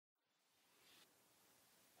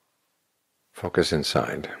Focus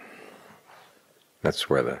inside. That's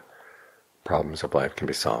where the problems of life can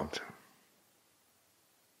be solved.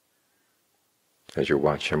 As you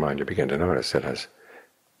watch your mind, you begin to notice it has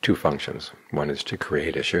two functions. One is to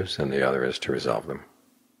create issues, and the other is to resolve them.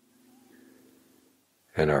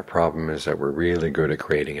 And our problem is that we're really good at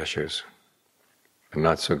creating issues, and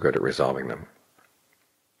not so good at resolving them.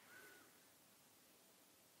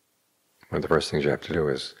 One of the first things you have to do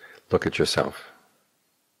is look at yourself.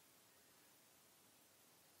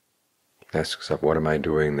 Ask yourself, what am I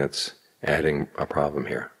doing that's adding a problem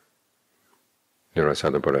here? You notice how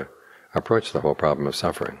the Buddha approached the whole problem of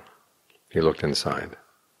suffering. He looked inside.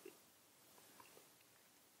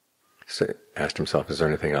 He asked himself, is there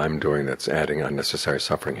anything I'm doing that's adding unnecessary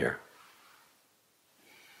suffering here?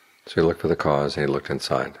 So he looked for the cause and he looked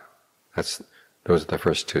inside. Those are the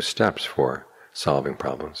first two steps for solving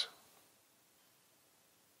problems.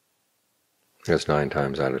 Because 9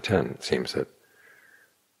 times out of 10 it seems that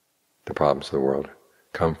the problems of the world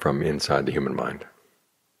come from inside the human mind.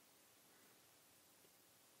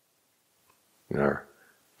 And our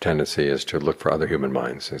tendency is to look for other human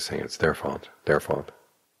minds and saying it's their fault, their fault.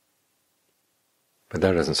 But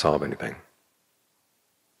that doesn't solve anything.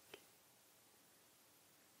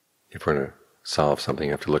 If we're going to solve something,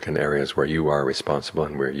 you have to look in areas where you are responsible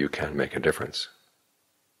and where you can make a difference.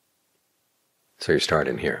 So you start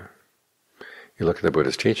in here. You look at the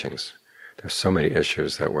Buddha's teachings. There's so many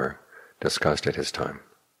issues that were discussed at his time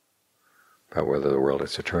about whether the world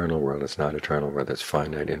is eternal, world is not eternal, whether it's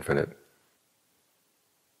finite, infinite.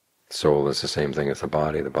 Soul is the same thing as the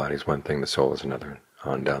body is one thing, the soul is another,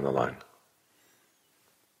 on down the line.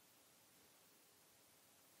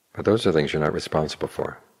 But those are things you're not responsible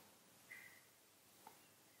for.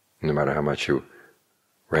 No matter how much you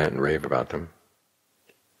rant and rave about them,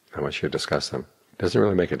 how much you discuss them, it doesn't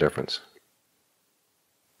really make a difference.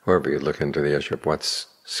 However, you look into the issue of what's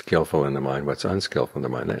skillful in the mind, what's unskillful in the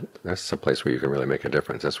mind, that's the place where you can really make a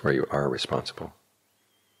difference. That's where you are responsible.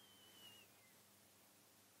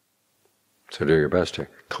 So do your best to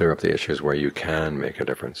clear up the issues where you can make a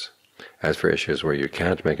difference. As for issues where you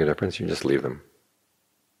can't make a difference, you just leave them.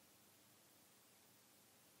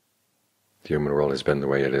 The human world has been the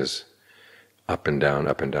way it is, up and down,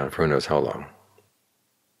 for who knows how long.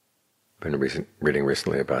 I've been reading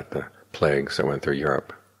recently about the plagues that went through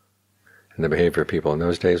Europe. And the behavior of people in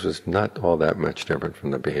those days was not all that much different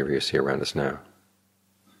from the behavior you see around us now.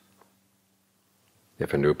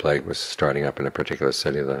 If a new plague was starting up in a particular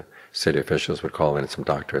city, the city officials would call in some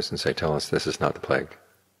doctors and say, tell us this is not the plague.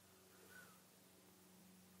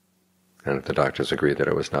 And if the doctors agreed that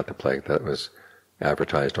it was not the plague, that was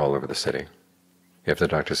advertised all over the city. If the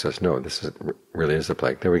doctor says, no, really is the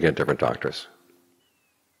plague, then we get different doctors.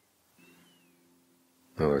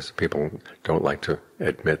 In other words, people don't like to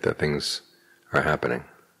admit that things are happening,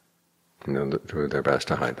 and they'll do their best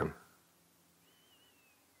to hide them.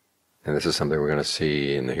 And this is something we're going to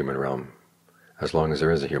see in the human realm, as long as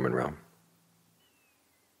there is a human realm.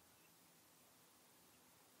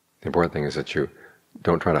 The important thing is that you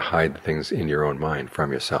don't try to hide the things in your own mind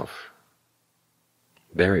from yourself.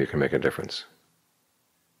 There you can make a difference.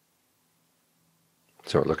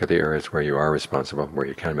 So look at the areas where you are responsible, where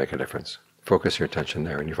you can make a difference. Focus your attention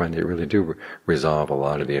there, and you find that you really do resolve a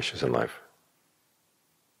lot of the issues in life.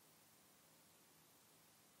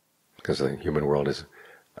 Because the human world is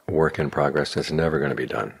a work in progress. It's never going to be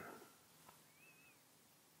done.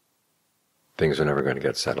 Things are never going to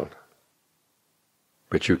get settled.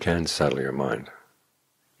 But you can settle your mind.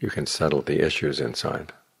 You can settle the issues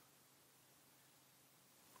inside.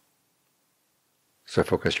 So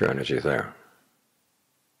focus your energy there.